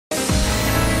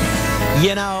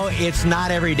You know, it's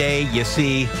not every day you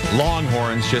see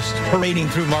Longhorns just parading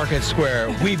through Market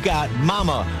Square. We've got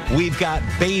Mama, we've got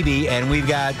Baby, and we've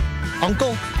got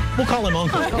Uncle. We'll call him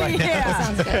Uncle. Right? Yeah.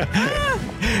 Sounds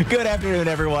good. Good afternoon,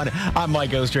 everyone. I'm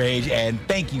Mike Osterhage, and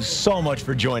thank you so much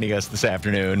for joining us this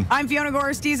afternoon. I'm Fiona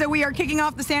Gorostiza. We are kicking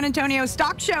off the San Antonio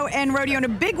Stock Show and Rodeo in a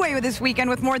big way with this weekend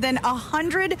with more than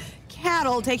 100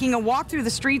 cattle taking a walk through the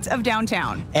streets of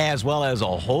downtown. As well as a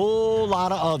whole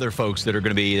lot of other folks that are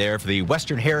going to be there for the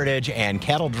Western Heritage and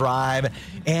Cattle Drive.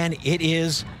 And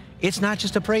it's not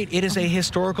just a parade, it is a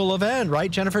historical event, right?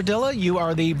 Jennifer Dilla, you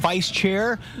are the vice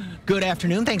chair. Good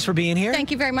afternoon. Thanks for being here.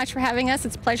 Thank you very much for having us.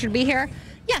 It's a pleasure to be here.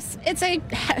 Yes, it's a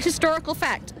historical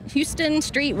fact. Houston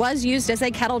Street was used as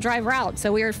a cattle drive route,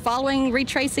 so we are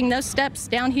retracing those steps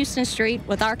down Houston Street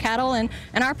with our cattle and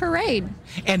our parade.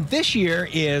 And this year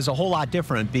is a whole lot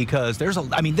different because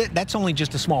that's only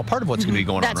just a small part of what's going to be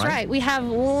going on, right? That's right. We have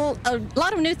a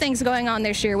lot of new things going on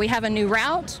this year. We have a new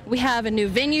route, we have a new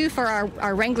venue for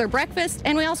our Wrangler breakfast,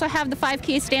 and we also have the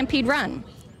 5K Stampede Run.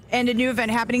 And a new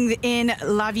event happening in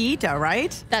La Villita,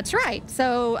 right? That's right.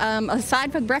 So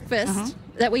aside from breakfast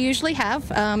that we usually have,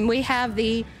 we have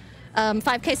the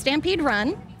 5K Stampede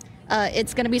Run.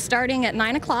 It's going to be starting at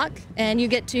 9 o'clock, and you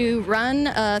get to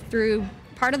run through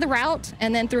part of the route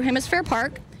and then through Hemisphere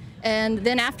Park. And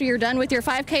then after you're done with your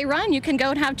 5K run, you can go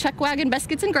and have chuck wagon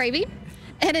biscuits and gravy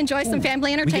and enjoy some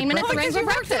family entertainment at the Wrangler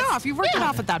breakfast. You've worked it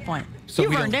off at that point. So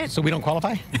You've earned it. So we don't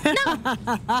qualify? No.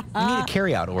 We need a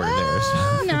carry-out order there.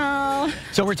 Oh, no.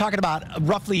 So we're talking about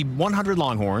roughly 100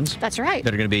 Longhorns. That's right.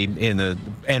 That are going to be in the,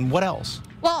 and what else?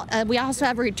 Well, we also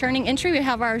have a returning entry. We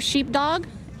have our sheepdog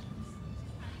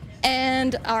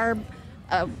and our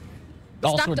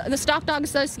the Stock Dog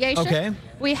Association. Okay.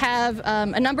 We have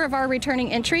a number of our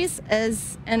returning entries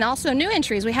and also new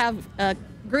entries. We have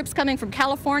groups coming from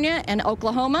California and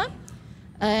Oklahoma.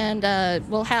 And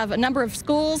we'll have a number of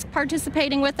schools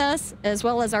participating with us, as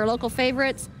well as our local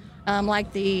favorites,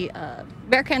 like the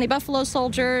Bexar County Buffalo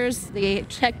Soldiers, the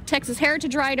Texas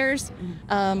Heritage Riders,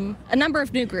 a number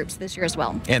of new groups this year as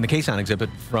well. And the Quezon exhibit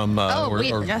from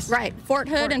right, Fort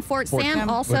Hood and Fort Sam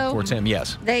also. Fort Sam,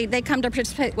 yes. They come to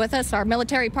participate with us, our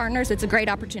military partners. It's a great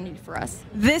opportunity for us.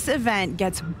 This event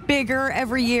gets bigger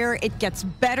every year. It gets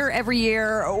better every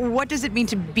year. What does it mean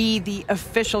to be the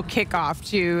official kickoff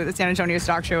to the San Antonio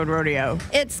Stock Show and Rodeo?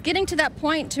 It's getting to that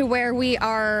point to where we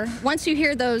are, once you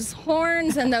hear those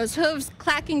horns and those hooves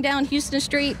clacking down Houston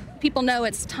Street, people know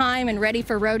it's time and ready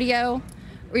for rodeo.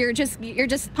 You're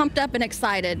just pumped up and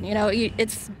excited. You know,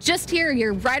 it's just here.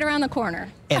 You're right around the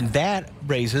corner. And that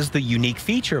raises the unique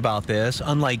feature about this.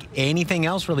 Unlike anything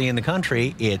else really in the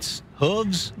country, it's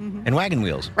hooves and wagon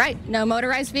wheels. Right. No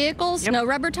motorized vehicles. Yep. No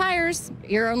rubber tires.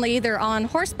 You're only either on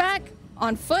horseback,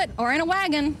 on foot, or in a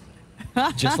wagon.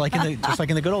 just like in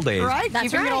the good old days. Right, that's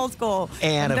keeping right. it old school.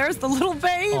 And there's the little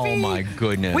baby. Oh my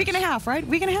goodness. Week and a half, right?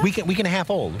 Week and a half? Week and a half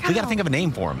old. We got to think of a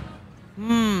name for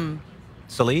him.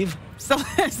 Salive? Salive.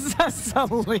 I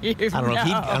don't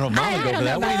know if Mom would go for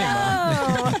that. What do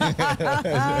you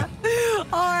think, Mom?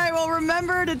 All right, well,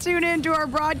 remember to tune in to our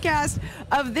broadcast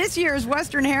of this year's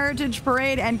Western Heritage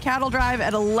Parade and Cattle Drive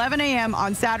at 11 a.m.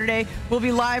 on Saturday. We'll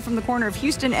be live from the corner of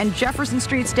Houston and Jefferson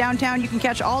Streets downtown. You can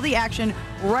catch all the action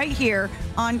right here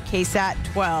on KSAT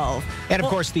 12. And, of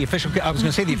course, the official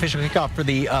kickoff for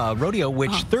the rodeo,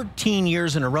 which 13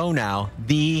 years in a row now,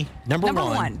 the number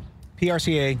one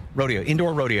PRCA rodeo,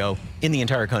 indoor rodeo in the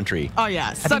entire country. Oh,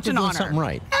 yeah. Such an honor. Something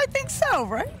right. I think so,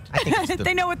 right? I think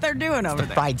they know what they're doing over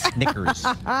there. Fried Snickers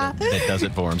that does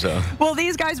it for them. So. Well,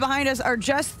 these guys behind us are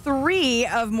just 3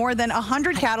 of more than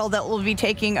 100 cattle that will be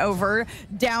taking over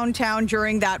downtown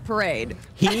during that parade.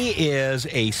 He is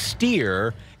a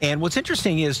steer. And what's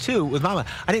interesting is, too, with Mama,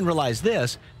 I didn't realize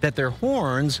this, that their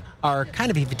horns are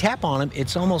kind of, if you tap on them,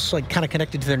 it's almost like kind of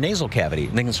connected to their nasal cavity.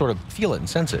 And they can sort of feel it and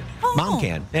sense it. Oh, Mom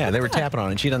can. Yeah, they were tapping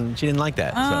on it. She didn't like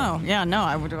that. Oh, so. Yeah, no,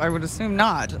 I would assume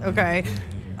not. Okay.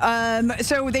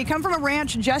 So they come from a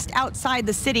ranch just outside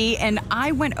the city, and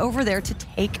I went over there to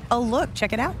take a look.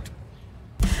 Check it out.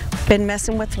 Been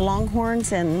messing with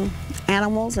Longhorns and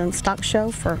animals and stock show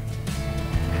for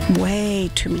way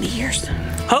too many years.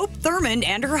 Hope Thurmond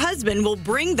and her husband will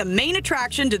bring the main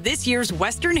attraction to this year's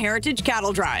Western Heritage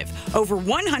Cattle Drive. Over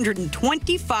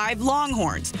 125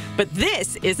 Longhorns. But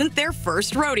this isn't their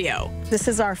first rodeo. This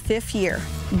is our 5th year,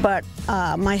 but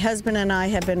my husband and I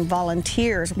have been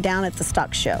volunteers down at the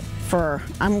stock show for,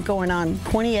 I'm going on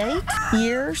 28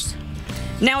 years.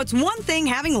 Now, it's one thing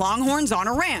having Longhorns on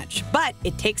a ranch, but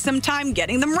it takes some time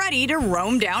getting them ready to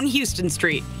roam down Houston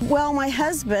Street. Well, my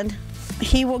husband,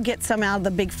 he will get some out of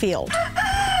the big field.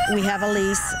 We have a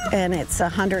lease, and it's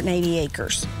 180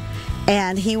 acres.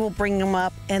 and he will bring them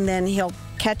up, and then he'll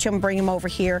catch them, bring them over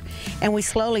here, and we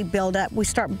slowly build up. We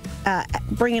start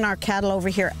bringing our cattle over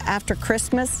here after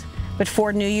Christmas,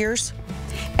 before New Year's,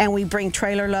 and we bring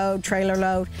trailer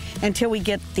load, until we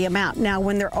get the amount. Now,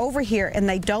 when they're over here and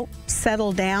they don't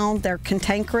settle down, they're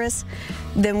cantankerous,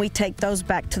 then we take those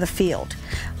back to the field.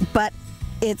 But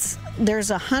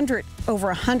there's over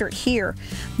 100 here,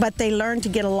 but they learn to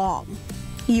get along.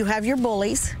 You have your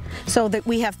bullies, so that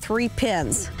we have 3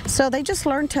 pens. So they just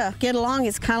learn to get along.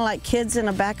 It's kind of like kids in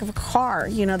the back of a car.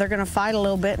 You know, they're going to fight a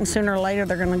little bit, and sooner or later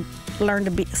they're going to learn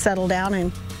to settle down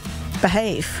and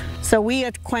behave. So we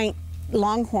acquaint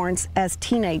Longhorns as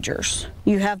teenagers.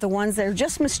 You have the ones that are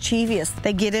just mischievous.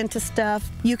 They get into stuff.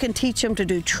 You can teach them to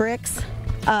do tricks.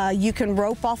 You can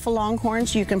rope off of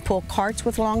Longhorns. You can pull carts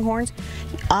with Longhorns.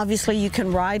 Obviously, you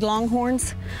can ride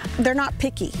Longhorns. They're not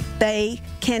picky. They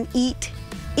can eat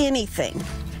anything.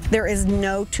 There is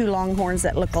no 2 Longhorns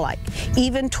that look alike.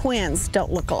 Even twins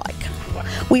don't look alike.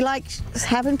 We like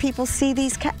having people see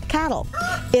these cattle.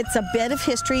 It's a bit of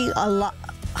history.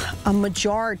 A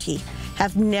majority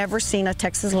have never seen a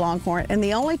Texas Longhorn, and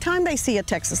the only time they see a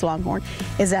Texas Longhorn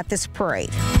is at this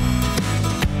parade.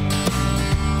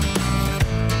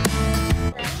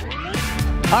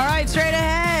 All right, straight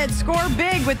ahead, score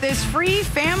big with this free,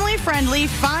 family-friendly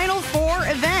Final Four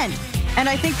event. And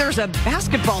I think there's a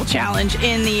basketball challenge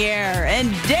in the air,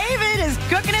 and David is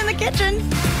cooking in the kitchen.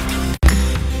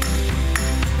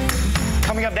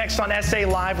 Coming up next on SA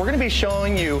Live, we're going to be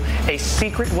showing you a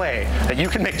secret way that you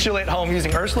can make chili at home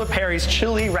using Ursula Perry's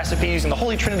chili recipe using the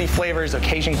Holy Trinity flavors of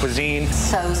Cajun cuisine.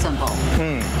 So simple.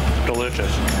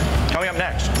 Delicious. Coming up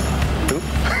next. Oop.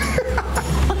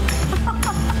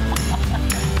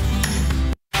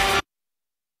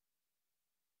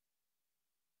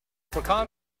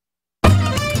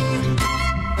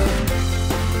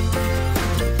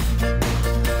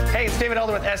 Hey, it's David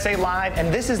Elder with SA Live,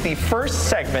 and this is the first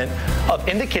segment of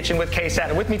In the Kitchen with KSAT.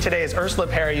 And with me today is Ursula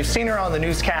Perry. You've seen her on the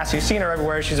newscast. You've seen her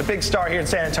everywhere. She's a big star here in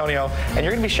San Antonio, and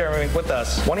you're going to be sharing with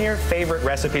us one of your favorite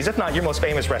recipes, if not your most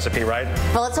famous recipe, right?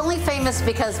 Well, it's only famous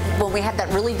because when we had that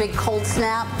really big cold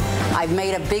snap, I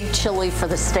made a big chili for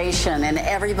the station, and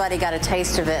everybody got a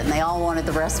taste of it, and they all wanted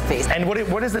the recipes. And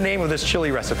what is the name of this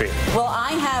chili recipe? Well,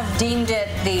 I have deemed it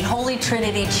the Holy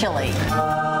Trinity chili.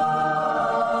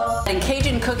 In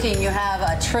Cajun cooking, you have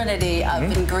a trinity of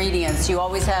ingredients. You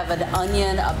always have an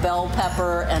onion, a bell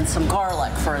pepper, and some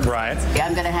garlic, for instance. Right.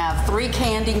 I'm going to have 3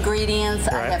 canned ingredients.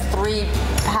 Right. I have 3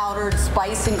 powdered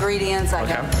spice ingredients. I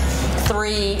have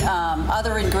 3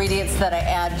 other ingredients that I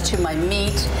add to my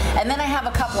meat. And then I have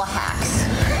a couple of hacks.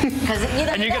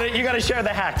 And you gotta share the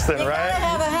hacks then, right? You gotta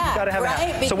have a hack. Gotta have a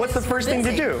hack. So what's the first thing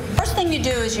to do? First thing you do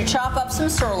is you chop up some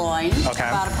sirloin,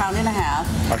 about 1.5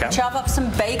 pounds. Okay. Chop up some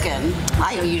bacon.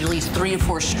 I usually use 3 to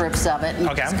 4 strips of it, and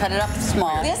just cut it up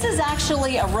small. This is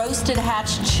actually a roasted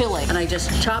hatch chili, and I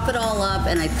just chop it all up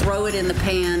and I throw it in the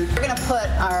pan. We're gonna put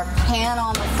our pan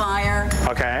on the fire.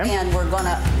 Okay. And we're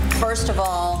gonna, first of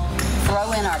all,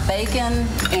 throw in our bacon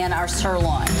and our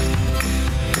sirloin.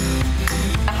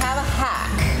 I have a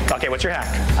hack. Okay, what's your hack?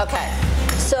 Okay,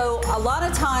 so a lot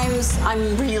of times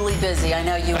I'm really busy. I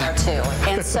know you are too.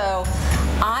 And so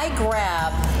I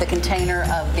grab the container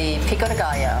of the pico de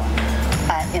gallo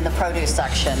in the produce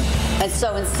section. And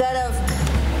so instead of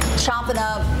chopping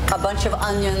up a bunch of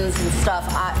onions and stuff,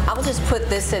 I'll just put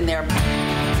this in there.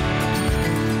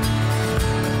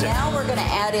 Now we're going to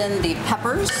add in the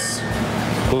peppers.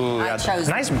 Ooh,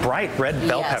 nice bright red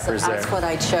bell peppers there. That's what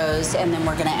I chose. And then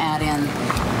we're going to add in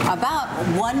about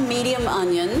 1 medium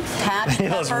onion, hatch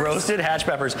peppers. Those roasted hatch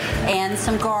peppers. And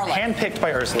some garlic. Handpicked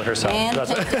by Ursula herself.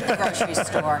 Handpicked at the grocery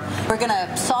store. We're going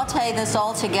to saute this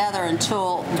all together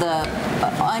until the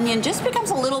onion just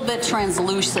becomes a little bit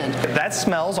translucent. That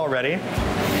smells already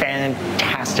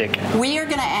fantastic. We are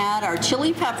going to add our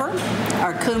chili pepper,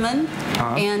 our cumin,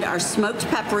 and our smoked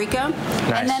paprika.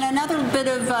 Nice. And then another bit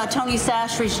of Tony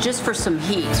Chachere's just for some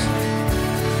heat.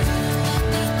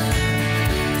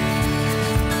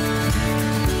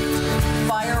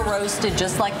 Fire roasted,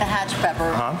 just like the hatch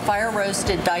pepper. Fire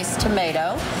roasted diced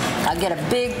tomato. I'll get a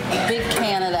big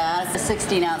can of that. It's a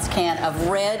 16-ounce can of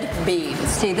red beans.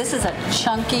 See, this is a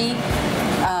chunky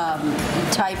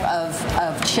type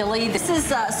of chili. This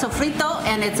is sofrito,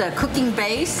 and it's a cooking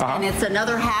base, and it's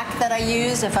another hack that I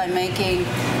use if I'm making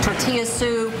tortilla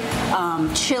soup,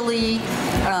 chili.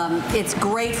 It's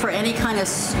great for any kind of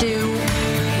stew.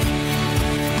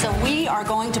 So we are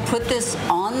going to put this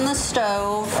on the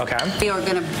stove. Okay. We are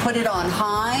going to put it on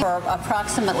high for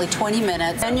approximately 20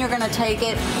 minutes. Then you're going to take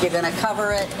it, you're going to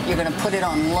cover it, you're going to put it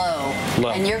on low.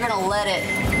 And you're going to let it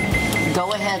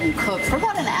go ahead and cook for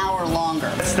about an hour longer.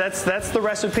 That's the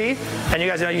recipe. And you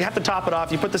guys, you have to top it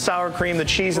off. You put the sour cream, the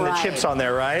cheese, and the chips on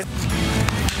there, right?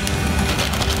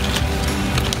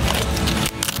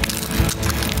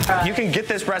 You can get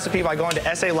this recipe by going to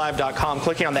SALive.com,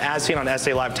 clicking on the As Seen on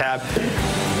SA Live tab.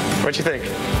 What you think? He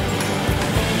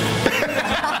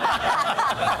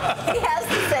has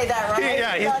to say that, right?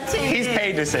 Yeah, he's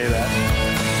paid to say that.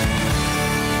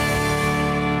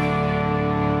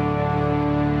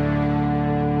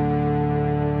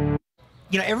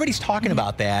 You know, everybody's talking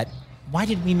about that. Why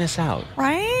did we miss out?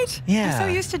 Right? Yeah. I'm so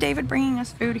used to David bringing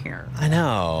us food here. I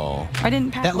know. I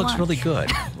didn't pack That looks lunch. really good.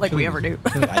 Like we ever do.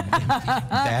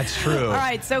 That's true. All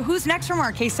right, so who's next from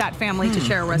our KSAT family to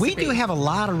share a recipe? We do have a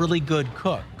lot of really good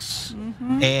cooks.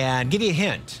 And give you a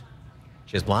hint.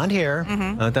 She has blonde hair.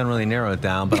 That doesn't really narrow it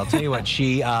down, but I'll tell you what,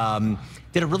 she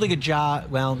did a really good job.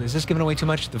 Well, is this giving away too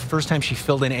much? The first time she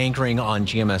filled in anchoring on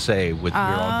GMSA, with you're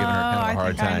all giving her kind of a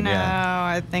hard time.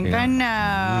 I think I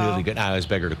know. Really good. I always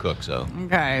beg her to cook, so.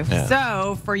 Okay,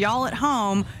 so for y'all at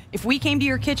home, if we came to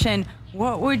your kitchen,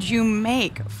 what would you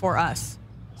make for us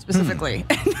specifically?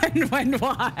 And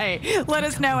why? Let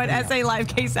us know at SA Live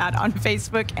KSAT on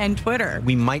Facebook and Twitter.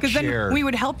 We might share. Because then we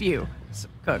would help you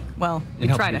cook. Well, we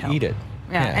help try you to help. eat it.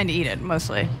 Yeah, and eat it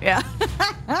mostly. Yeah.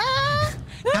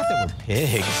 Not that we're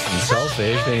pigs and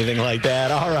selfish, anything like that.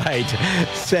 All right.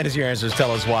 Send us your answers.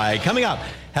 Tell us why. Coming up,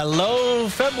 hello,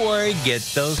 February. Get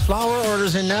those flower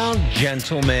orders in now,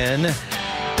 gentlemen.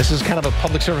 This is kind of a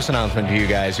public service announcement to you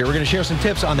guys here. We're going to share some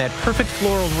tips on that perfect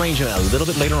floral arrangement a little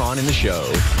bit later on in the show.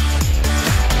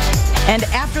 And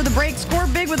after the break, score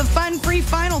big with a fun free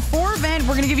Final Four event.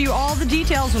 We're going to give you all the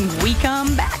details when we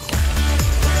come back.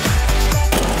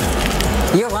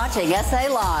 You're watching SA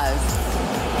Live.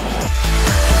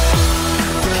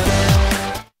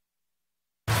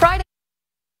 Friday.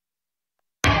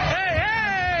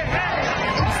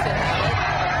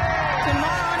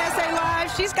 Tomorrow on SA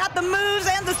Live, she's got the moves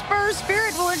and the Spurs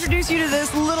spirit. We'll introduce you to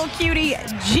this little cutie,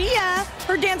 Gia.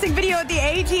 Her dancing video at the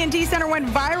AT&T Center went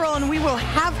viral, and we will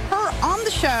have her on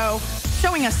the show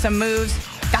showing us some moves.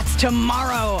 That's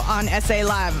tomorrow on SA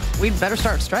Live. We'd better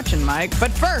start stretching, Mike.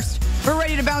 But first, we're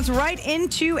ready to bounce right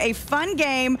into a fun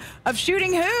game of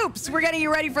shooting hoops. We're getting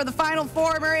you ready for the Final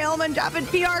Four. Mary Ellman, Javed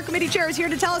PR Committee Chair, is here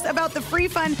to tell us about the free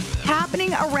fun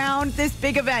happening around this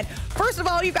big event. First of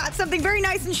all, you've got something very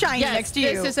nice and shiny next to you.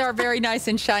 This is our very nice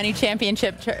and shiny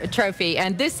championship trophy.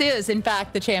 And this is, in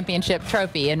fact, the championship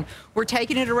trophy. And we're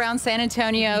taking it around San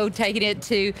Antonio, taking it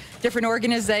to different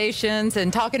organizations,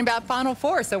 and talking about Final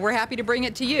Four. So we're happy to bring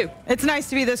it to you. It's nice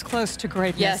to be this close to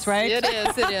greatness, right? It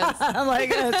is. It is. Like,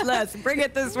 let's bring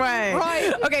it this way.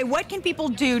 Right. Okay, what can people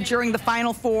do during the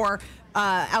Final Four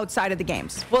outside of the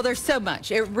games? Well, there's so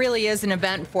much. It really is an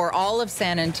event for all of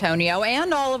San Antonio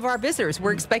and all of our visitors.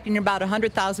 We're expecting about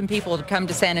 100,000 people to come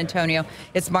to San Antonio.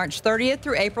 It's March 30th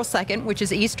through April 2nd, which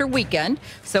is Easter weekend.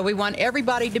 So we want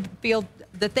everybody to feel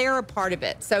that they're a part of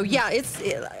it. So yeah,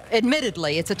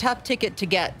 admittedly, it's a tough ticket to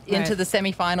get into the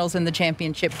semifinals and the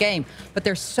championship game, but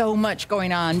there's so much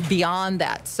going on beyond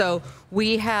that. So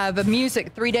we have a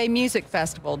 3-day music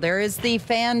festival. There is the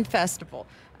Fan Festival.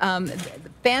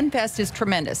 Fan Fest is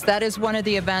tremendous. That is one of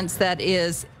the events that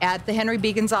is at the Henry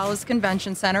B. Gonzalez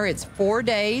Convention Center. It's 4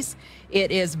 days. It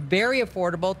is very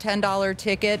affordable, $10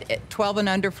 ticket, 12 and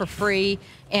under for free,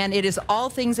 and it is all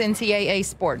things NCAA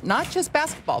sport, not just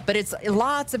basketball, but it's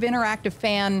lots of interactive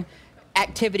fan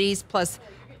activities, plus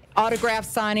autograph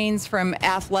signings from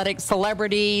athletic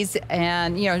celebrities,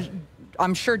 and, you know,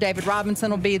 I'm sure David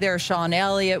Robinson will be there, Sean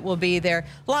Elliott will be there,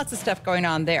 lots of stuff going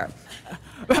on there.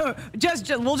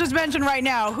 We'll just mention right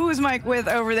now, who is Mike with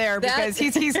over there, because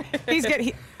he's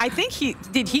good. I think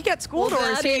did he get schooled,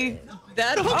 or is he?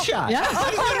 Shot.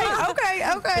 Yeah.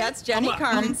 Okay. That's Jenny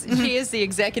Carnes. She is the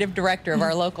executive director of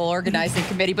our local organizing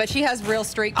committee, but she has real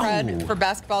street cred for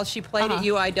basketball. She played at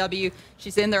UIW.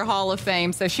 She's in their Hall of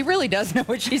Fame, so she really does know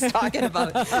what she's talking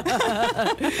about.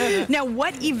 Now,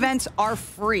 what events are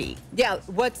free? Yeah,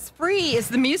 what's free is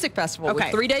the music festival.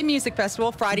 Okay. 3-day music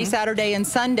festival, Friday, Saturday, and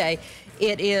Sunday.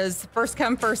 It is first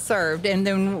come, first served, and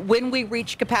then when we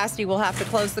reach capacity, we'll have to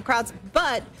close the crowds,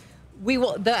 but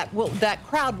that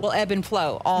crowd will ebb and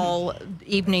flow all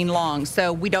evening long.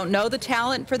 So we don't know the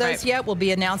talent for those yet. We'll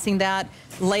be announcing that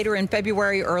later in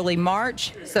February, early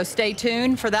March. So stay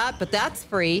tuned for that, but that's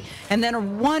free. And then a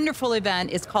wonderful event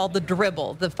is called the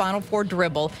Dribble, the Final Four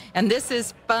Dribble. And this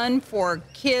is fun for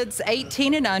kids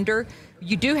 18 and under.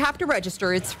 You do have to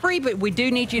register. It's free, but we do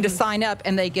need you to sign up,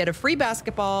 and they get a free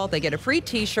basketball, they get a free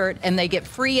T-shirt, and they get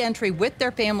free entry with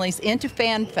their families into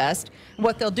FanFest.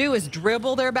 What they'll do is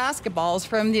dribble their basketballs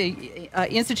from the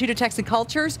Institute of Texan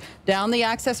Cultures down the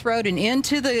Access Road and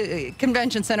into the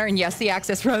Convention Center. And yes, the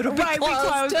Access Road will be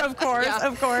closed. Of course, Yeah.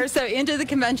 of course. So into the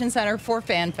Convention Center for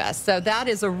FanFest. So that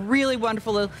is a really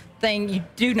wonderful thing. You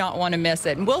do not want to miss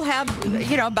it. And we'll have,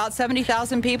 about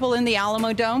 70,000 people in the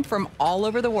Alamo Dome from all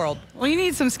over the world. Well, you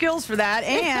need some skills for that.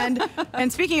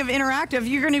 And speaking of interactive,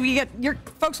 you're going to your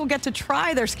folks will get to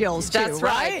try their skills too, That's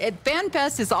right.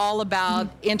 FanFest is all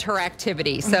about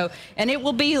interactivity. So, and it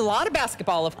will be a lot of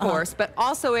basketball, of course, but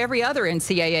also every other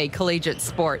NCAA collegiate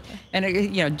sport.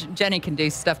 And Jenny can do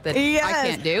stuff that I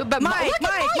can't do. But Mike,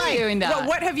 doing that. Well,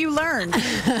 what have you learned?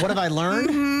 What have I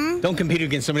learned? Don't compete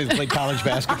against somebody who's played college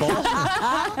basketball.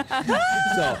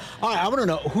 So, all right, I want to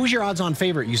know, who's your odds-on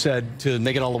favorite, you said, to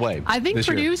make it all the way? I think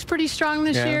Purdue's pretty strong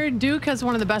this year. Duke has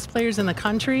one of the best players in the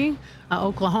country.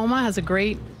 Oklahoma has a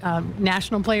great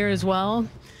national player as well.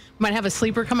 Might have a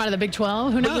sleeper come out of the Big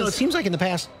 12. Who knows? But, it seems like in the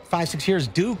past 5-6 years,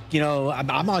 Duke,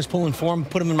 I'm always pulling for them,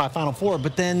 put them in my Final Four,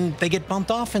 but then they get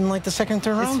bumped off in like the second,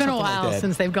 third round. It's been a while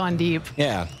since they've gone deep.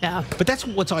 Yeah. But that's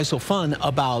what's always so fun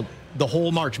about the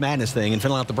whole March Madness thing and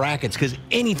filling out the brackets, because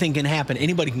anything can happen.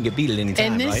 Anybody can get beat at any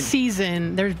time, And this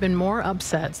season, there's been more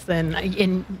upsets than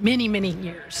in many, many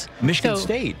years. Michigan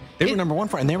State, they were number one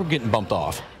and they were getting bumped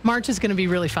off. March is going to be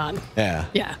really fun. Yeah.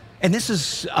 Yeah. And this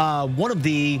is one of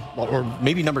the, or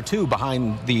maybe number 2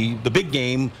 behind the big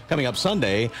game coming up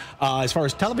Sunday as far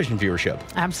as television viewership.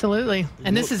 Absolutely.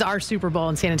 And this is our Super Bowl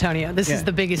in San Antonio. This is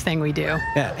the biggest thing we do.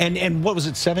 Yeah. And what was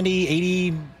it, 70,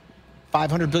 80,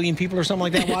 500 billion people or something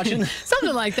like that watching?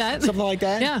 Something like that. Something like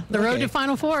that? Yeah. The road to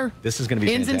Final Four. This is going to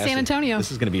be ends fantastic. in San Antonio.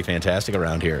 This is going to be fantastic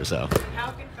around here. So,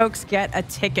 how can folks get a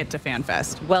ticket to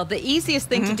FanFest? Well, the easiest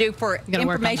thing to do for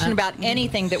information about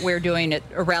anything that we're doing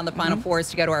around the Final Four is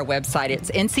to go to our website. It's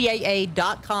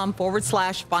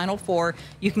ncaa.com/Final Four.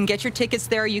 You can get your tickets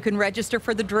there. You can register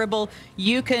for the dribble.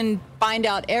 You can find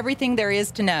out everything there is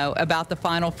to know about the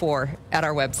Final Four at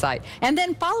our website. And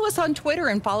then follow us on Twitter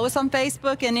and follow us on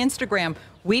Facebook and Instagram.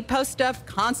 We post stuff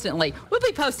constantly. We'll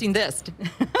be posting this.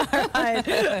 All right.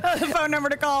 The phone number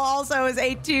to call also is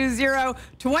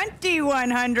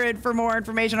 820-2100 for more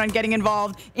information on getting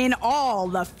involved in all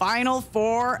the Final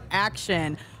Four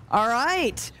action. All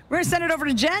right. We're going to send it over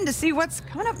to Jen to see what's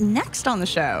coming up next on the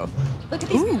show. Look at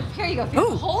these. Here you go.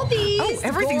 Hold these. Oh,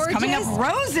 everything's coming up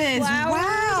roses. Flowers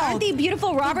Wow. at the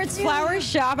beautiful Roberts Flower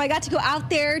Shop. I got to go out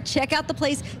there, check out the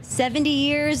place. 70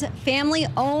 years, family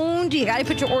owned. You got to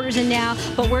put your orders in now.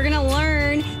 But we're going to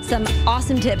learn some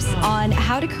awesome tips on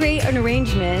how to create an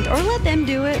arrangement, or let them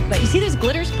do it. But you see there's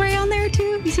glitter spray on there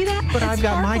too? You see that? but I've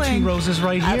got my 2 roses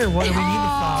right here. What do we need the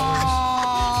flowers?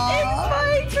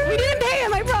 We didn't pay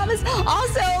him, I promise.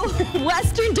 Also,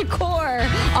 Western decor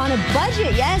on a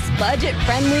budget. Yes,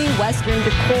 budget-friendly Western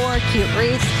decor, cute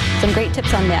wreaths. Some great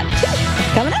tips on that, too.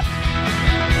 Coming up.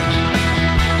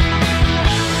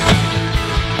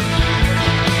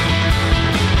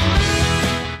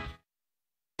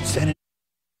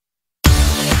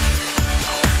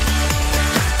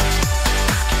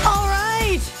 All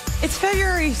right. It's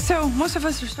February, so most of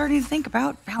us are starting to think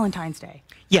about Valentine's Day.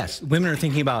 Yes, women are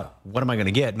thinking about, what am I going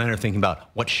to get? Men are thinking about,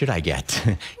 what should I get?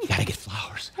 You got to get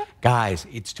flowers. Guys,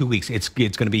 it's 2 weeks. It's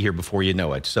going to be here before you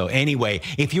know it. So anyway,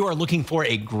 if you are looking for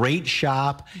a great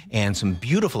shop and some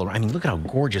beautiful, I mean, look at how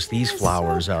gorgeous these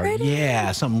flowers are.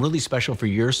 Yeah, something really special for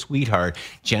your sweetheart.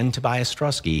 Jen Tobias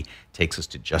Strusky takes us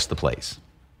to just the place.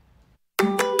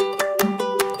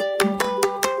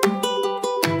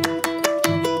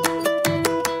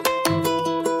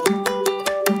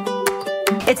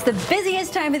 It's the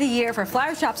busiest time of the year for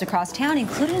flower shops across town,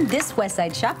 including this West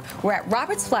Side shop. We're at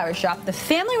Roberts Flower Shop. The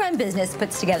family-run business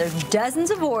puts together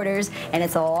dozens of orders, and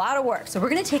it's a lot of work. So we're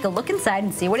going to take a look inside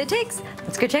and see what it takes.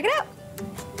 Let's go check it out.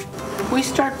 We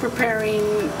start preparing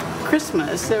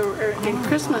Christmas.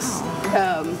 Christmas,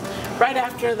 right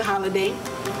after the holiday,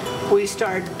 we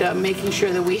start making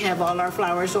sure that we have all our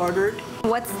flowers ordered.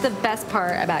 What's the best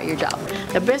part about your job?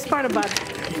 The best part about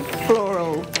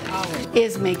floral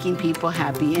is making people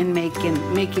happy and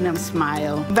making them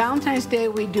smile. Valentine's Day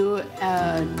we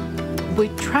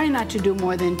try not to do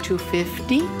more than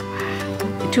 250,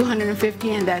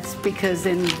 and that's because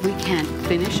then we can't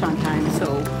finish on time,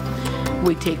 so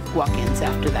we take walk-ins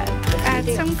after that. Add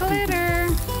some glitter.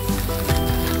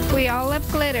 We all love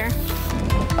glitter.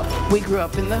 We grew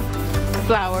up in the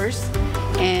flowers,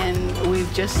 and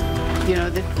we've just, you know,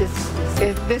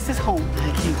 this is home.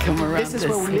 I can come around. This is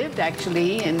where we lived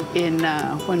actually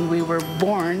when we were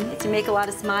born. To make a lot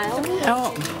of smiles.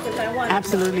 Oh,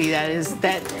 absolutely. That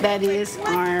is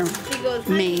our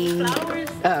main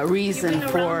reason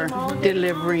for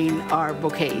delivering our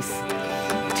bouquets,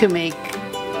 to make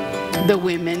the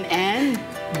women and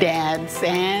dads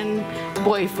and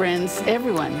boyfriends,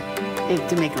 everyone,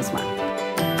 to make them smile.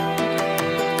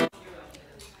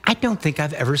 I don't think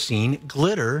I've ever seen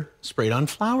glitter sprayed on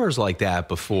flowers like that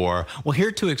before. Well,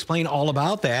 here to explain all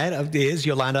about that is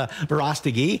Yolanda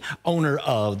Verostegui, owner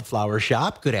of the Flower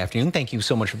Shop. Good afternoon. Thank you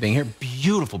so much for being here.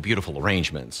 Beautiful, beautiful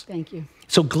arrangements. Thank you.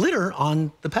 So glitter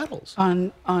on the petals.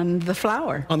 On the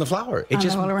flower. On the flower. It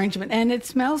just the whole arrangement, and it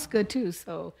smells good too.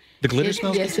 So the glitter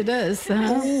smells. Yes, good? It does.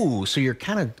 Ooh, so you're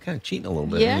kind of cheating a little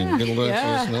bit. Yeah,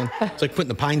 It's like putting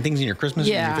the pine things in your Christmas,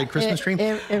 your big Christmas tree.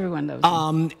 Everyone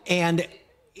knows. And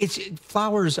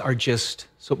flowers are just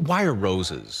so. Why are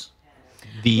roses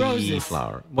the roses.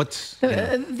 Flower? What's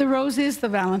the rose is the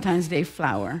Valentine's Day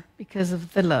flower because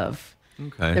of the love.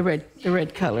 Okay. The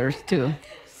red colors too.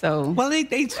 So well,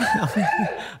 they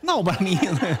no, but I mean,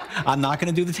 I'm not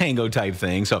going to do the tango type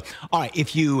thing. So, all right,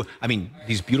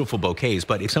 these beautiful bouquets,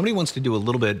 but if somebody wants to do a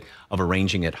little bit of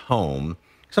arranging at home,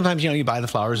 sometimes, you buy the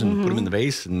flowers and put them in the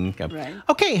vase and right.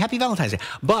 Okay, happy Valentine's Day.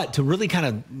 But to really kind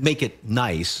of make it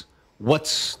nice,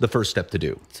 what's the first step to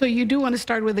do? So you do want to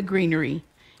start with the greenery.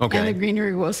 Okay. And the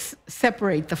greenery will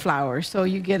separate the flowers. So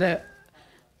you get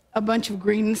a bunch of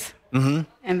greens and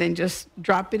then just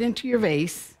drop it into your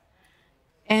vase.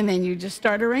 And then you just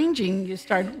start arranging. You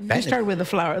start with the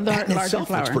flower, the larger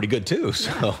flower. Looks pretty good too.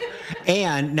 So,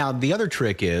 and now the other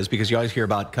trick is, because you always hear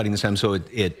about cutting the stem so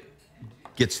it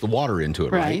gets the water into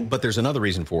it, right? But there's another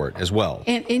reason for it as well.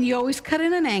 And you always cut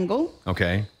in an angle.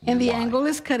 Okay. And the angle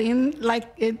is cutting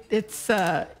like it's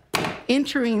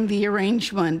entering the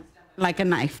arrangement like a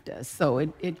knife does. So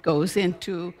it goes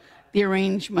into the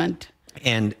arrangement.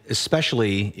 And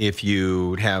especially if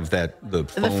you have the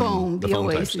foam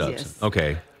type stuff. Yes.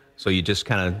 Okay. So you just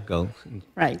kind of go.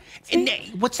 Right. And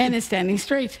it's standing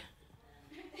straight.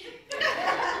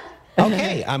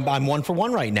 Okay, I'm 1 for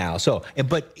 1 right now. So,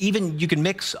 but even you can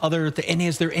mix other. And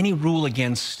is there any rule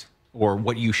against or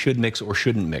what you should mix or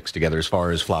shouldn't mix together as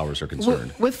far as flowers are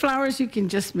concerned? With flowers, you can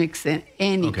just mix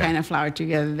any kind of flower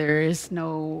together. There is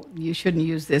no. You shouldn't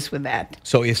use this with that.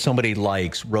 So if somebody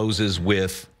likes roses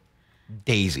with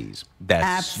daisies,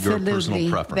 that's your personal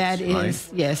preference. That is,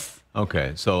 right? yes.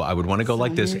 Okay, so I would want to go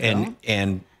like this, and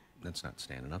that's not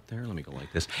standing up there. Let me go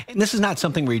like this. And this is not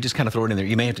something where you just kind of throw it in there.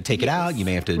 You may have to take it out. You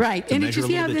may have to and measure you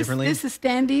see how this is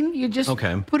standing? You just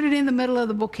put it in the middle of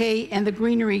the bouquet, and the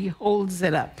greenery holds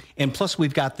it up. And plus,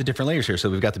 we've got the different layers here. So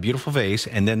we've got the beautiful vase,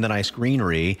 and then the nice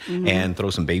greenery, and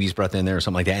throw some baby's breath in there or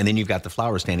something like that. And then you've got the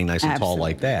flowers standing nice and tall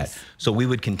like that. Yes. So we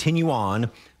would continue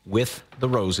on with the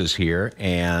roses here.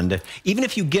 And even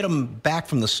if you get them back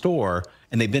from the store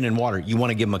and they've been in water, you want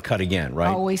to give them a cut again,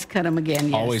 right? Always cut them again,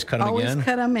 yes. Always cut them again? Always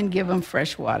cut them and give them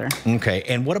fresh water. Okay.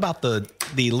 And what about the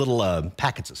little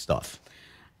packets of stuff?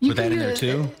 Put that in there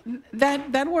too?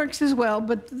 That works as well,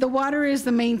 but the water is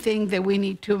the main thing that we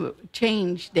need to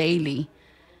change daily.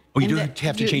 Oh, you do have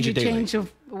to change it daily? You change the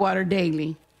water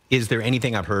daily. Is there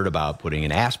anything I've heard about putting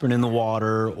an aspirin in the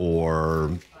water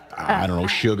or... I don't know,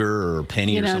 sugar or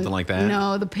penny or something like that?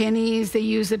 No, the pennies, they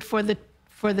use it for the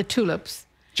tulips.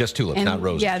 Just tulips, not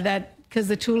roses. Yeah, because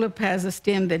the tulip has a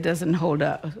stem that doesn't hold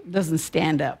up, doesn't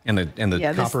stand up. And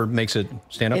the copper makes it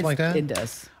stand up like that? It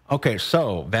does. Okay,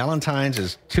 so Valentine's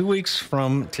is 2 weeks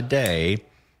from today.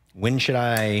 What's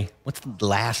the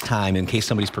last time, in case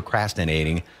somebody's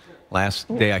procrastinating, last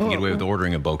day I can get away with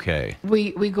ordering a bouquet?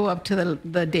 We go up to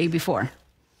the day before.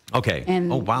 Okay.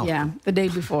 And, oh, wow. Yeah, the day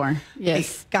before.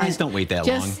 Yes. Hey, guys, don't wait that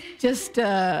long. Just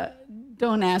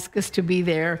don't ask us to be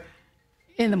there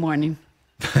in the morning.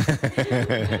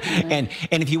 And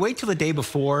if you wait till the day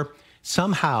before,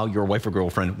 somehow your wife or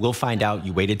girlfriend will find out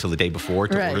you waited till the day before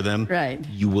to order them. Right.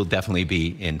 You will definitely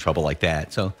be in trouble like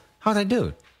that. So how'd I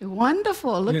do?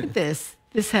 Wonderful. Look at this.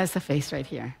 This has the face right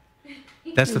here.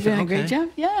 That's the face. Doing a great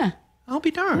job. Yeah. I'll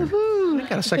be darned. I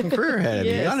got a second career ahead of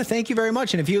me. Anna, thank you very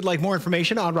much. And if you'd like more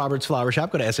information on Robert's Flower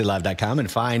Shop, go to SALive.com and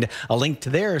find a link to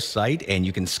their site, and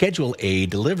you can schedule a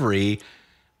delivery.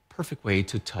 Perfect way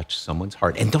to touch someone's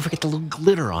heart. And don't forget the little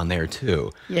glitter on there,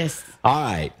 too. Yes. All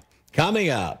right. Coming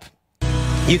up,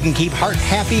 you can keep heart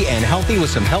happy and healthy with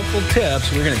some helpful tips.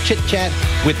 We're going to chit-chat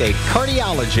with a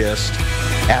cardiologist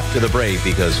after the break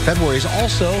because February is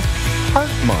also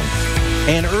Heart Month.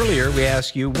 And earlier we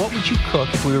asked you, what would you cook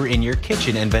if we were in your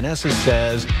kitchen? And Vanessa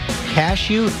says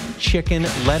cashew chicken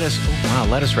lettuce,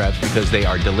 lettuce wraps, because they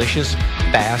are delicious,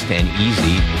 fast, and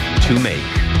easy to make.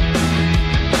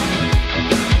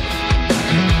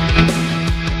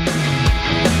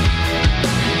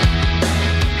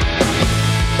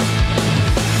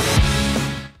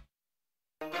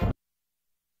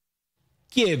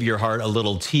 Give your heart a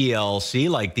little TLC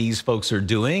like these folks are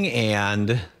doing,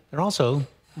 and they're also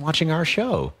watching our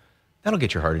show. That'll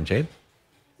get your heart in shape,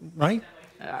 right?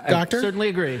 Doctor? I certainly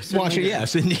agree.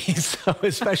 Yes, indeed. So,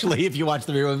 especially if you watch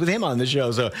the video with him on the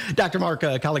show. So Dr. Mark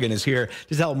Colligan is here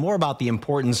to tell more about the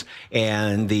importance,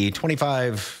 and the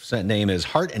 25-cent name is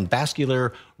Heart and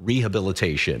Vascular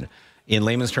Rehabilitation. In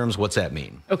layman's terms, what's that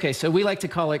mean? Okay, so we like to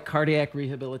call it cardiac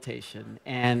rehabilitation,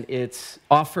 and it's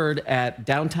offered at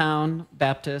Downtown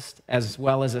Baptist as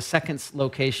well as a second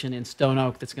location in Stone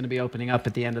Oak that's going to be opening up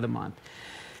at the end of the month.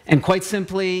 And quite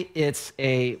simply, it's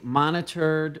a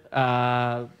monitored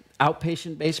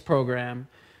outpatient-based program,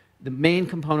 the main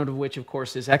component of which, of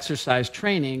course, is exercise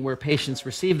training, where patients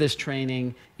receive this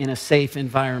training in a safe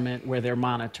environment where they're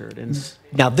monitored. And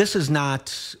now, this is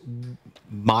not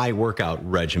my workout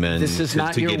regimen this is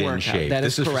not to your get workout. in shape. That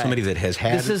this is correct. For somebody that has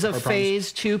had. This is a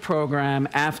phase 2 program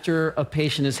after a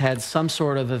patient has had some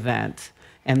sort of event.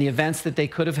 And the events that they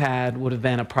could have had would have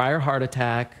been a prior heart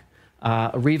attack,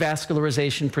 a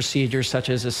revascularization procedure such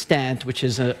as a stent, which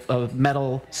is a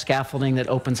metal scaffolding that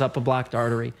opens up a blocked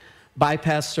artery,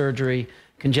 bypass surgery,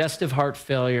 congestive heart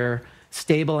failure,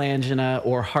 stable angina,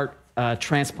 or heart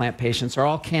transplant patients are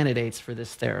all candidates for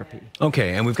this therapy.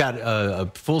 Okay, and we've got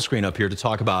a full screen up here to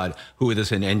talk about who it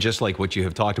is, and just like what you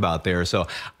have talked about there. So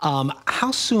how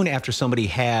soon after somebody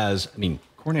has,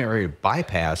 coronary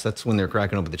bypass, that's when they're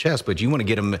cracking open the chest, but you want to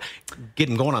get them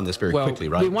going on this very quickly,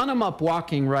 right? We want them up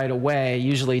walking right away,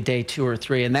 usually day 2 or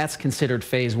 3, and that's considered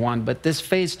phase 1. But this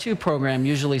phase 2 program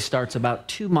usually starts about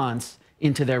 2 months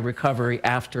into their recovery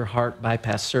after heart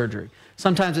bypass surgery.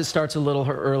 Sometimes it starts a little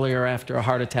earlier after a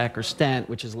heart attack or stent,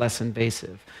 which is less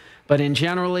invasive. But in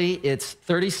generally, it's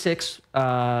 36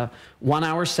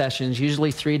 one-hour sessions,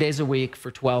 usually 3 days a week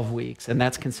for 12 weeks, and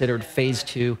that's considered phase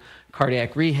 2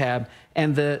 cardiac rehab.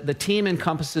 And the team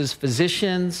encompasses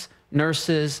physicians,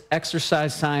 nurses,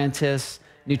 exercise scientists,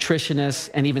 nutritionists,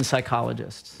 and even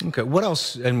psychologists. Okay, what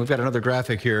else, and we've got another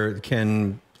graphic here,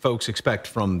 can folks expect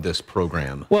from this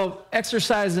program? Well,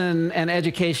 exercise and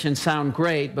education sound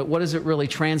great, but what does it really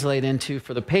translate into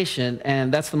for the patient?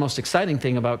 And that's the most exciting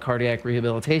thing about cardiac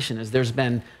rehabilitation, is there's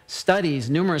been studies,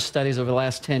 numerous studies over the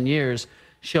last 10 years,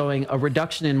 showing a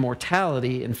reduction in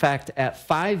mortality. In fact, at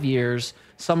 5 years,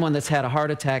 someone that's had a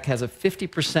heart attack has a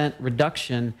 50%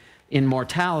 reduction in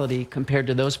mortality compared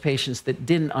to those patients that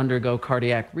didn't undergo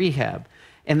cardiac rehab.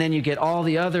 And then you get all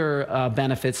the other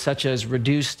benefits, such as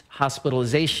reduced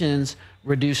hospitalizations,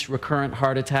 reduced recurrent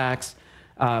heart attacks,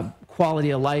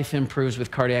 quality of life improves with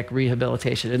cardiac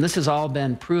rehabilitation. And this has all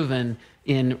been proven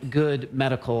in good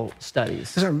medical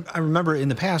studies. I remember in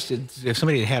the past, if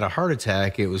somebody had a heart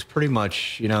attack, it was pretty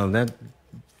much, that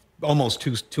almost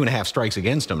two and a half strikes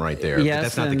against them right there. Yes, but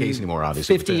that's not the case anymore,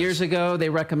 obviously. 50 years ago, they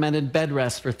recommended bed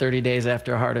rest for 30 days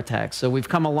after a heart attack. So we've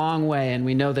come a long way, and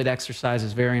we know that exercise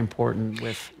is very important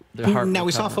with the heart recovery.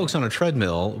 We saw folks on a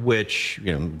treadmill, which,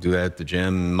 do that at the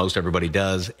gym. Most everybody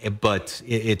does, but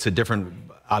it's a different,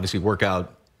 obviously,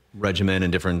 workout regimen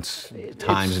and different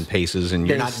times and paces, and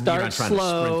you're not trying to sprint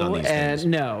on these things.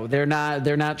 No, they're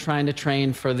not trying to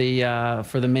train for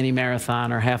the mini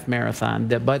marathon or half marathon.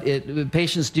 But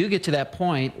patients do get to that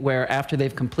point where after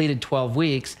they've completed 12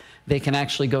 weeks, they can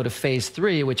actually go to phase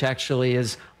 3, which actually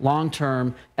is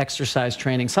long-term exercise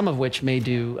training, some of which may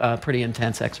do pretty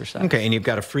intense exercise. Okay, and you've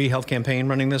got a free health campaign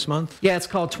running this month? Yeah, it's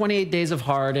called 28 Days of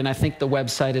Heart, and I think the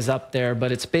website is up there,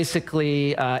 but it's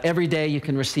basically every day you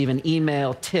can receive an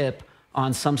email tip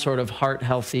on some sort of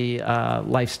heart-healthy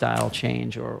lifestyle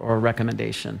change or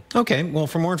recommendation. Okay, well,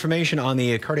 for more information on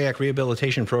the cardiac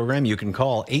rehabilitation program, you can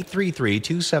call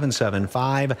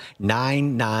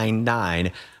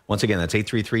 833-277-5999. Once again, that's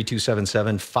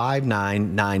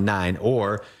 833-277-5999.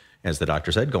 Or, as the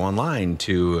doctor said, go online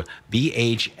to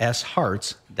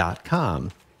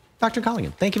bhshearts.com. Dr.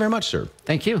 Colligan, thank you very much, sir.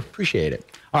 Thank you. Appreciate it.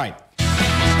 All right,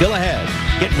 still ahead,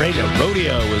 getting ready to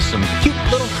rodeo with some cute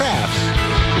little crafts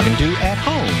you can do at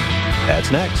home. That's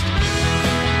next.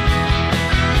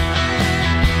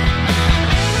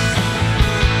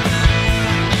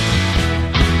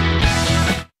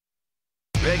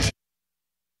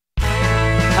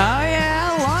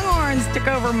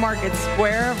 Market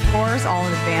Square, of course, all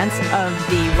in advance of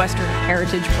the Western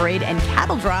Heritage Parade and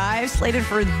Cattle Drive slated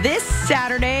for this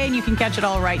Saturday. And you can catch it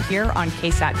all right here on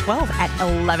KSAT 12 at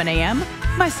 11 a.m.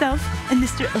 Myself and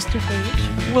Mr.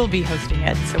 Osterhage will be hosting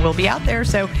it. So we'll be out there.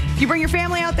 So if you bring your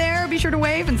family out there, be sure to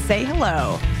wave and say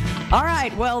hello. All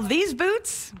right. Well, these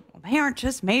boots, they aren't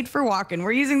just made for walking.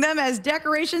 We're using them as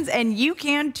decorations, and you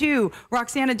can too.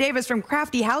 Roxana Davis from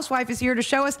Crafty Housewife is here to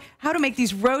show us how to make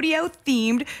these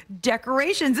rodeo-themed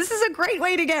decorations. This is a great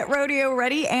way to get rodeo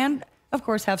ready and, of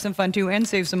course, have some fun too and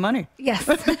save some money. Yes,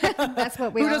 that's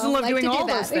what we Who doesn't love doing all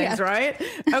those things, yeah. right?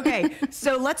 Okay,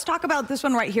 so let's talk about this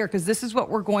one right here, because this is what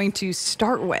we're going to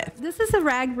start with. This is a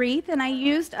rag wreath, and I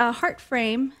used a heart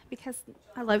frame because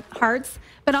I love hearts.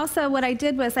 But also what I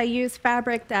did was I used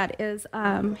fabric that is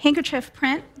handkerchief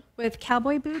print with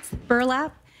cowboy boots,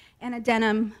 burlap, and a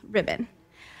denim ribbon.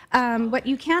 What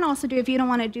you can also do if you don't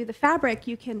want to do the fabric,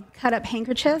 you can cut up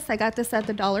handkerchiefs. I got this at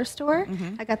the dollar store.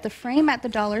 I got the frame at the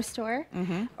dollar store.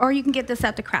 Or you can get this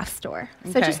at the craft store.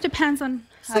 So it just depends on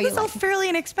how you So this is all like it. fairly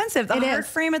inexpensive. The heart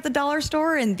frame at the dollar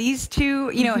store and these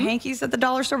two, you know, hankies at the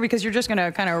dollar store, because you're just going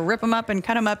to kind of rip them up and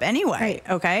cut them up anyway.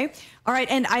 Okay. All right.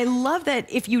 And I love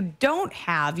that if you don't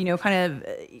have, you know,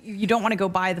 you don't want to go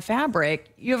buy the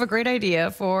fabric, you have a great idea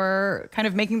for kind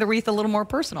of making the wreath a little more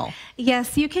personal.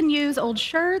 Yes, you can use old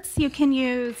shirts. You can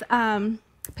use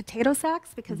potato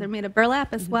sacks because they're made of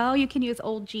burlap as well. You can use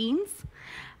old jeans.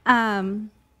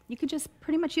 You could just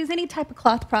pretty much use any type of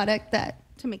cloth product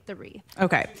to make the wreath.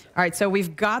 Okay. All right. So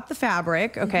we've got the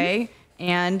fabric, okay,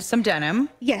 and some denim.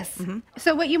 Yes.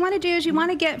 So what you want to do is you want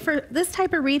to get, for this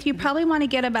type of wreath, you probably want to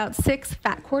get about 6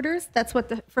 fat quarters. That's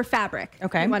what for fabric.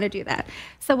 Okay. You want to do that.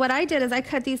 So what I did is I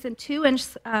cut these in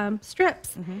 2-inch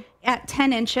strips at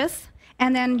 10 inches,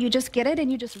 and then you just get it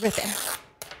and you just rip it,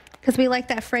 because we like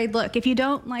that frayed look. If you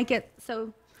don't like it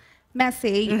so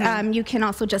messy, you can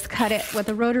also just cut it with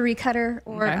a rotary cutter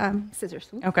or scissors.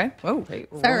 Okay. Whoa. Hey,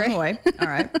 Sorry. rolling away. All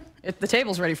right. The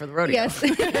table's ready for the rodeo. Yes.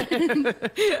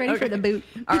 Ready for the boot.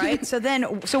 All right.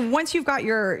 So once you've got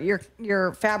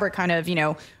your fabric kind of, you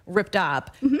know, ripped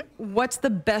up, what's the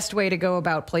best way to go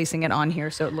about placing it on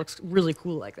here so it looks really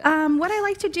cool like that? What I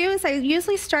like to do is I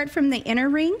usually start from the inner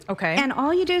ring. Okay. And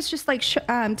all you do is just like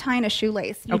tying a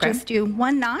shoelace. You just do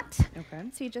 1 knot. Okay.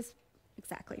 So you just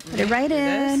put it right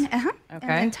in. Okay. And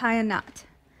then tie a knot.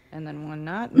 And then 1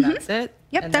 knot, and that's it.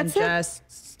 Yep, and that's then it.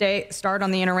 Just start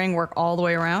on the inner ring, work all the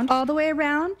way around. All the way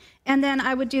around. And then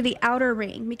I would do the outer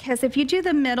ring, because if you do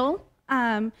the middle,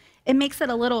 it makes it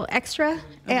a little extra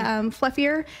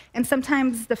fluffier, and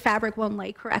sometimes the fabric won't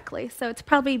lay correctly. So it's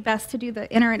probably best to do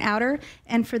the inner and outer,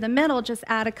 and for the middle, just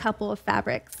add a couple of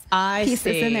fabrics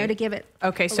pieces in there to give it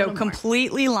Okay, so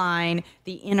completely line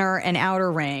the inner and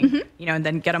outer ring, you know, and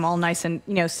then get them all nice and,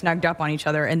 you know, snugged up on each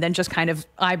other, and then just kind of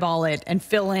eyeball it and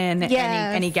fill in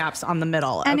any gaps on the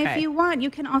middle. And if you want, you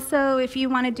can also, if you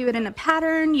want to do it in a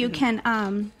pattern, you can,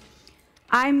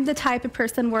 I'm the type of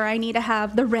person where I need to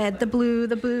have the red, the blue,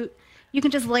 the boot. You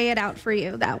can just lay it out for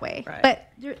you that way. Right. But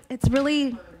it's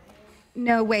really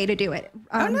no way to do it.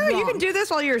 Oh, no, you can do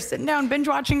this while you're sitting down binge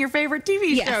watching your favorite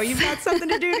TV Yes. show. You've got something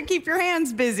to do to keep your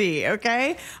hands busy,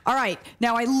 okay? All right.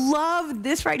 Now, I love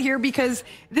this right here because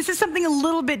this is something a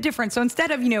little bit different. So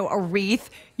instead of, you know, a wreath,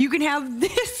 you can have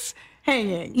this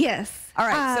hanging. Yes. All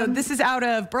right. So this is out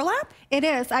of burlap? It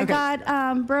is. I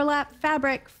got burlap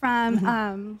fabric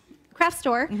from craft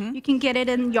store. You can get it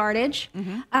in yardage.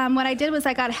 What I did was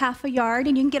I got half a yard,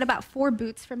 and you can get about 4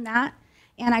 boots from that.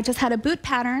 And I just had a boot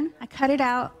pattern. I cut it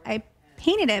out. I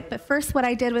painted it. But first what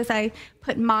I did was I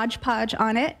put Mod Podge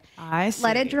on it. I see.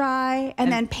 Let it dry,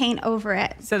 and then paint over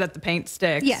it. So that the paint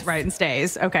sticks, Yes. right, and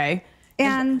stays. Okay.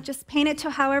 And just paint it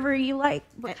to however you like,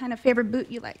 what kind of favorite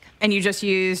boot you like. And you just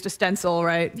used a stencil,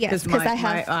 right? Yes, 'cause I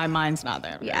have- mine's not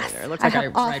there. Yes, Either. It looks I like I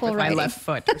have write awful with my writing. left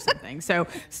foot or something. So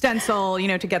stencil, you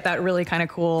know, to get that really kind of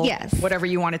cool, Yes. whatever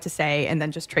you want it to say, and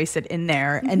then just trace it in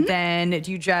there. And then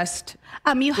do you just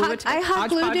I hodgepodge hot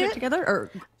glued it together?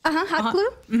 Or hot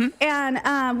glue.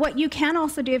 And what you can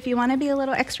also do if you want to be a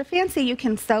little extra fancy, you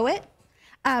can sew it.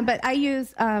 But I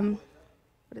use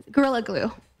Gorilla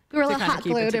Glue. Gorilla kinda hot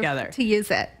keep it glue together. to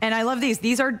use it. And I love these.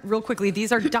 These are, real quickly,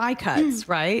 these are die cuts,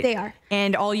 right? They are.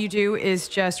 And all you do is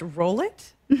just roll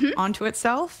it onto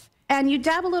itself. And you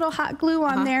dab a little hot glue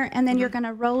on there, and then you're going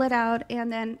to roll it out,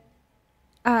 and then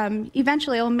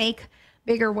eventually it'll make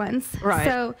bigger ones. Right.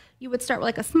 So you would start with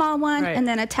like a small one, Right. and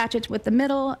then attach it with the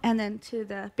middle, and then to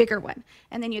the bigger one.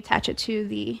 And then you attach it to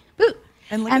the boot.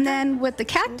 And look at And then with the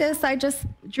cactus, I just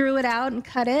drew it out and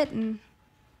cut it and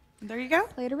There you go.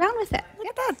 played around with it. Look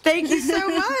at that. Thank you so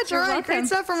much. All right, welcome. great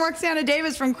stuff from Roxana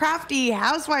Davis from Crafty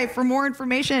Housewife. For more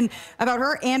information about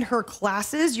her and her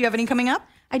classes, do you have any coming up?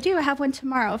 I do. I have one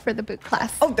tomorrow for the boot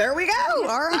class. Oh, there we go.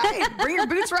 All right. Bring your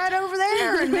boots right over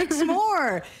there and make some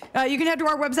more. You can head to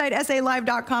our website,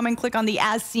 salive.com, and click on the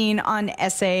As Seen on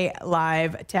SA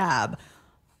Live tab.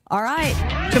 All right.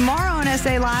 Tomorrow on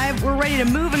SA Live, we're ready to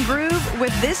move and groove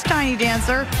with this tiny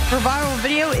dancer. Her viral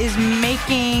video is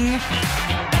making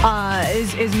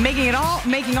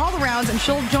all the rounds, and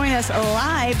she'll join us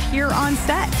live here on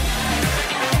set.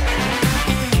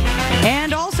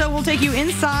 And also, we'll take you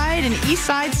inside an East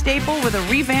Side staple with a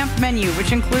revamped menu,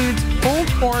 which includes pulled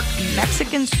pork,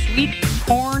 Mexican sweet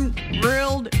corn,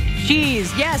 grilled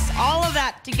cheese. Yes, all of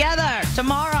that together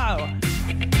tomorrow.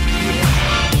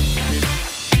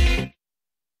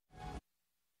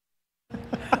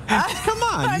 Come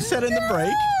on, you said in the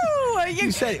break.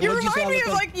 You remind me of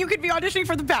like you could be auditioning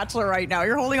for The Bachelor right now.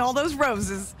 You're holding all those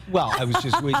roses. Well, I was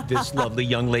just with this lovely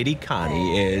young lady,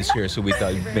 Connie, is here, so we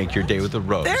thought you'd make your day with a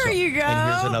rose. There you go.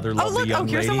 And here's another lovely young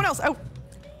lady. Here's someone else. Oh,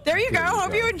 there you go.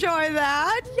 Hope you enjoy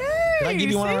that. Yay. Did I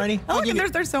give you one already? Oh, look, and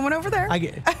there's someone over there.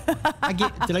 Did I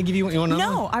give you one? You want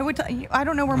another No, one? I would. I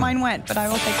don't know where mine went, but I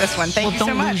will take this one. Thank you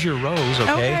so much. Don't lose your rose,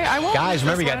 okay? Okay, I won't. Guys, lose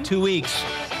remember, this you got one. 2 weeks.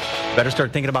 Better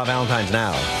start thinking about Valentine's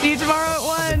now. See you tomorrow at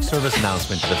 1. Service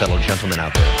announcement to the fellow gentlemen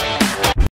out there.